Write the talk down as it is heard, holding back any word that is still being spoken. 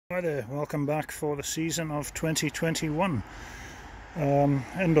Hi there, welcome back for the season of 2021.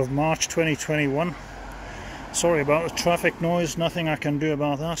 End of March 2021. Sorry about the traffic noise, nothing I can do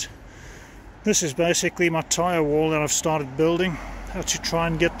about that. This is basically my tyre wall that I've started building. I had to try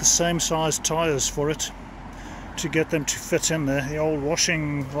and get the same size tyres for it to get them to fit in there. The old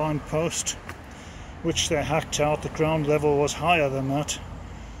washing line post, which they hacked out, the ground level was higher than that.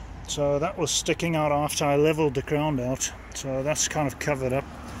 So that was sticking out after I leveled the ground out. So that's kind of covered up.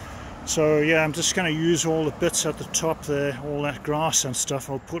 So yeah, I'm just going to use all the bits at the top there, all that grass and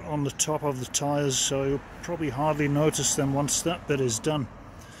stuff I'll put on the top of the tyres, so you'll probably hardly notice them once that bit is done.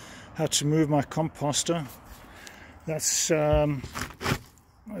 Had to move my composter. That's I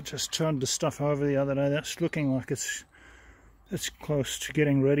just turned the stuff over the other day. That's looking like it's close to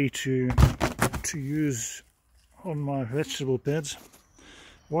getting ready to use on my vegetable beds.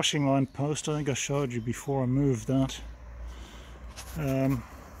 Washing line post, I think I showed you before I moved that.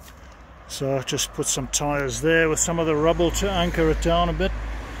 So I just put some tyres there with some of the rubble to anchor it down a bit,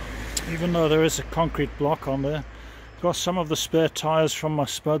 even though there is a concrete block on there. Got some of the spare tyres from my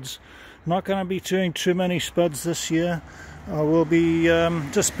spuds. Not going to be doing too many spuds this year. I will be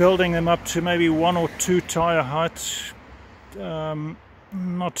just building them up to maybe 1 or 2 tyre heights,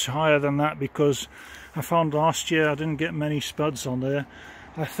 not higher than that, because I found last year I didn't get many spuds on there.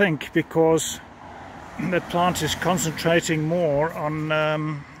 I think because the plant is concentrating more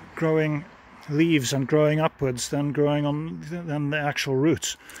on growing leaves and growing upwards than the actual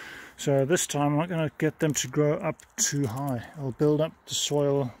roots. So this time I'm not going to get them to grow up too high. I'll build up the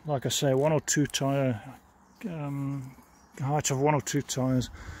soil, like I say, 1 or 2 tyre height of 1 or 2 tyres.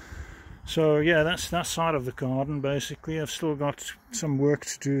 So yeah, that's that side of the garden basically. I've still got some work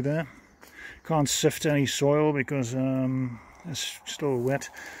to do there. Can't sift any soil because it's still wet.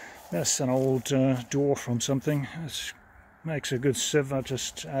 That's an old door from something. It makes a good sieve. I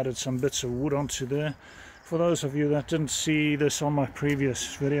just added some bits of wood onto there. For those of you that didn't see this on my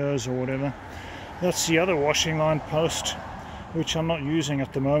previous videos or whatever, that's the other washing line post, which I'm not using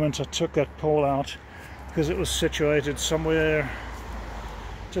at the moment. I took that pole out because it was situated somewhere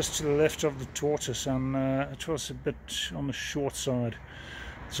just to the left of the tortoise, and it was a bit on the short side.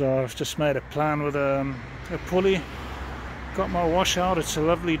 So I've just made a plan with a pulley. Got my washout. It's a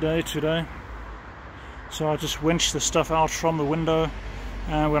lovely day today, so I just winch the stuff out from the window,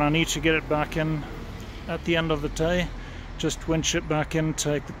 and when I need to get it back in at the end of the day, just winch it back in,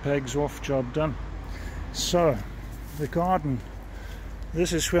 take the pegs off, job done. So the garden,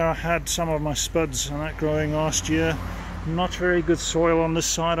 this is where I had some of my spuds and that growing last year. Not very good soil on this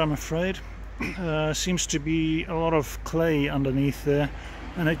side, I'm afraid. Seems to be a lot of clay underneath there,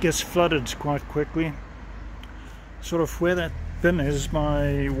 and it gets flooded quite quickly. Sort of where that bin is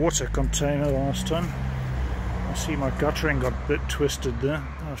my water container last time. I see my guttering got a bit twisted there.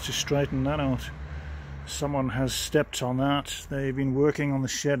 I have to straighten that out. Someone has stepped on that. They've been working on the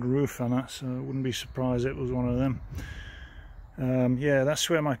shed roof and that, so I wouldn't be surprised it was one of them. Yeah, that's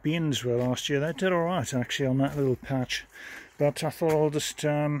where my beans were last year. They did alright actually on that little patch, but I thought I'll just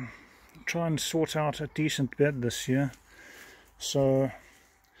try and sort out a decent bed this year. So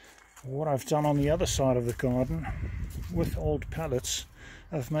what I've done on the other side of the garden, with old pallets,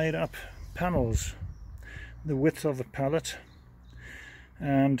 I've made up panels, the width of the pallet,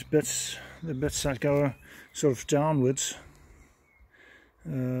 and the bits that go sort of downwards.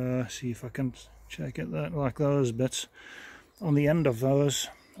 See if I can check it, that like those bits. On the end of those,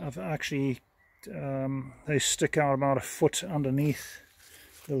 I've actually they stick out about a foot underneath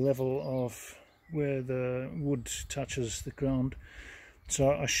the level of where the wood touches the ground. So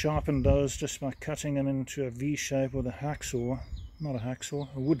I sharpened those just by cutting them into a V shape with a hacksaw, not a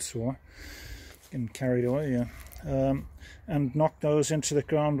hacksaw, a wood saw. Getting carried away, yeah. And knocked those into the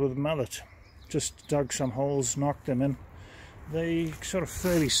ground with a mallet. Just dug some holes, knocked them in. They sort of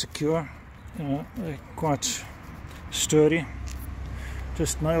fairly secure, they're quite sturdy.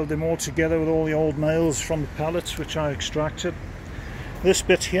 Just nailed them all together with all the old nails from the pallets which I extracted. This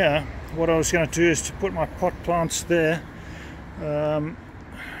bit here, what I was going to do is to put my pot plants there.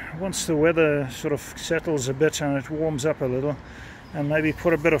 Once the weather sort of settles a bit and it warms up a little, and maybe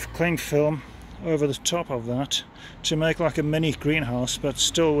put a bit of cling film over the top of that to make like a mini greenhouse, but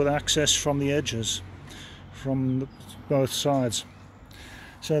still with access from the edges, from both sides.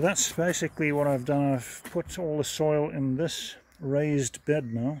 So that's basically what I've done. I've put all the soil in this raised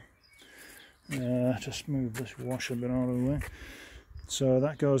bed now. Just move this wash a bit out of the way. So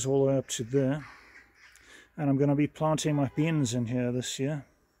that goes all the way up to there. And I'm going to be planting my beans in here this year.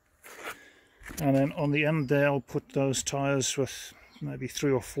 And then on the end there I'll put those tyres with maybe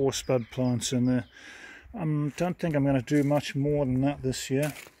 3 or 4 spud plants in there. Don't think I'm going to do much more than that this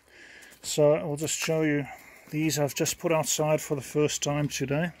year. So I'll just show you. These I've just put outside for the first time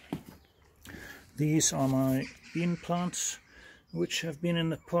today. These are my bean plants, which have been in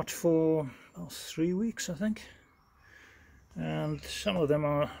the pot for about 3 weeks, I think. And some of them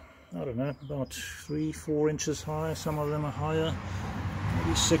are, I don't know, about 3-4 inches high. Some of them are higher,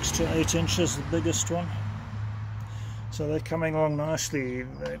 maybe 6 to 8 inches, the biggest one. So they're coming along nicely.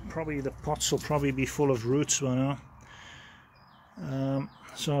 The pots will probably be full of roots by now.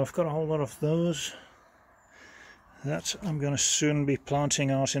 So I've got a whole lot of those that I'm going to soon be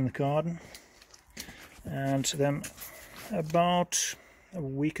planting out in the garden. And then about a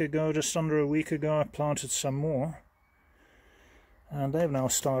week ago, just under a week ago, I planted some more, and they've now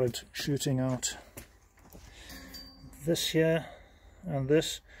started shooting out. This here and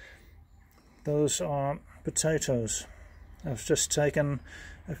this, those are potatoes. I've just taken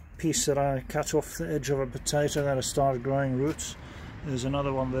a piece that I cut off the edge of a potato that has started growing roots. There's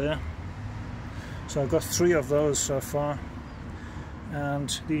another one there. So I've got 3 of those so far.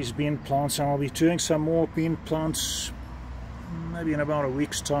 And these bean plants, and I'll be doing some more bean plants maybe in about a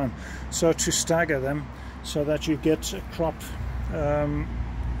week's time. So to stagger them so that you get a crop on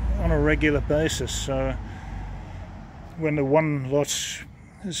a regular basis. So when the one lot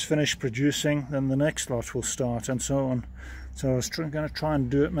is finished producing, then the next lot will start, and so on. So I was going to try and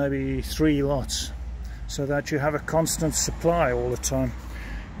do it maybe 3 lots so that you have a constant supply all the time.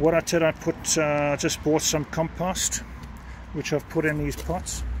 What I did, I just bought some compost, which I've put in these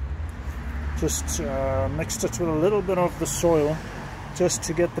pots. Just mixed it with a little bit of the soil, just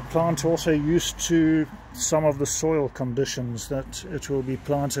to get the plant also used to some of the soil conditions that it will be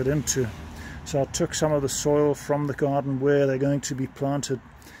planted into. So I took some of the soil from the garden where they're going to be planted.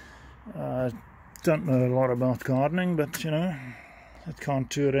 I don't know a lot about gardening, but you know, it can't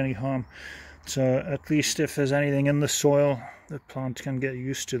do it any harm. So at least if there's anything in the soil, the plant can get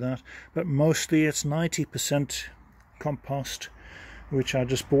used to that. But mostly it's 90% compost, which I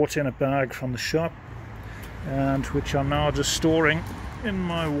just bought in a bag from the shop, and which I'm now just storing in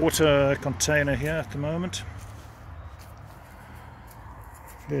my water container here at the moment.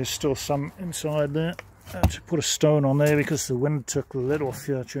 There's still some inside there. I had to put a stone on there because the wind took the lid off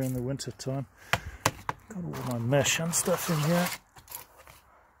here during the winter time. Got all my mesh and stuff in here.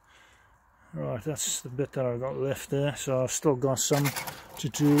 Right, that's the bit that I've got left there, so I've still got some to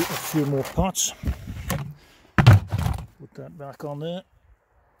do a few more pots. Put that back on there.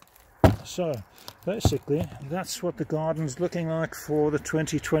 So basically that's what the garden's looking like for the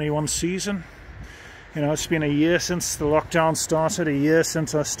 2021 season. You know, it's been a year since the lockdown started, a year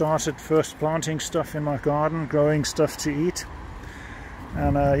since I started first planting stuff in my garden, growing stuff to eat.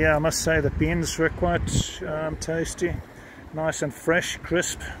 And yeah, I must say the beans were quite tasty, nice and fresh,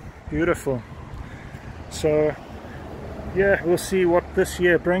 crisp, beautiful. So yeah, we'll see what this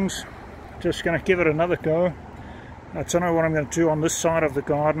year brings. Just going to give it another go. I don't know what I'm going to do on this side of the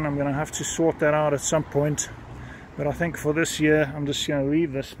garden. I'm going to have to sort that out at some point. But I think for this year, I'm just going to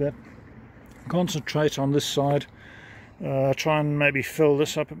leave this bit. Concentrate on this side. Try and maybe fill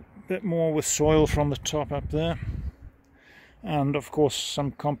this up a bit more with soil from the top up there. And of course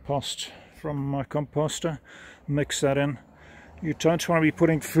some compost from my composter. Mix that in. You don't want to be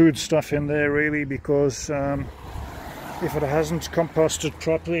putting food stuff in there really, because if it hasn't composted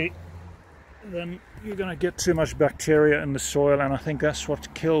properly, then you're going to get too much bacteria in the soil, and I think that's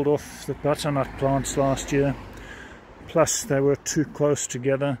what killed off the butternut plants last year. Plus they were too close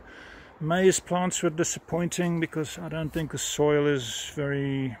together. Maize plants were disappointing because I don't think the soil is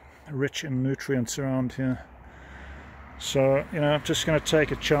very rich in nutrients around here. So, you know, I'm just going to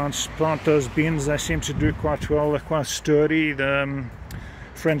take a chance, plant those beans. They seem to do quite well. They're quite sturdy, the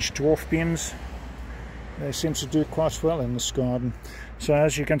French dwarf beans. They seem to do quite well in this garden. So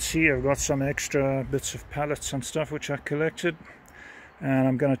as you can see, I've got some extra bits of pallets and stuff which I collected, and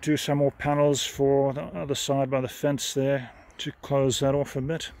I'm going to do some more panels for the other side by the fence there to close that off a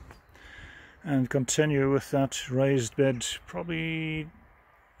bit, and continue with that raised bed probably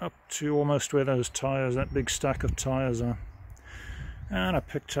up to almost where those tires, that big stack of tires are. And I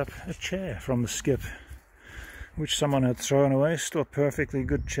picked up a chair from the skip, which someone had thrown away. Still a perfectly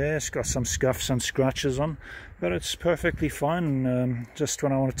good chair. It's got some scuffs and scratches on, but it's perfectly fine. Just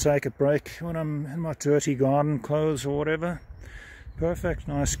when I want to take a break, when I'm in my dirty garden clothes or whatever. Perfect,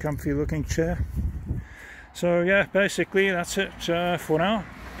 nice comfy looking chair. So yeah, basically that's it for now.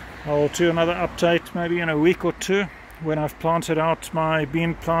 I'll do another update maybe in a week or two when I've planted out my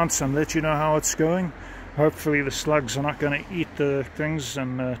bean plants and let you know how it's going. Hopefully the slugs are not going to eat the things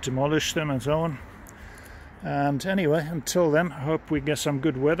and demolish them and so on. And anyway, until then, I hope we get some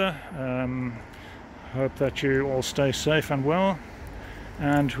good weather. Hope that you all stay safe and well.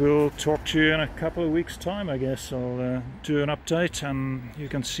 and we'll talk to you in a couple of weeks' time, I guess. I'll do an update and you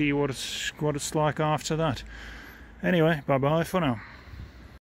can see what it's like after that. Anyway, bye bye for now.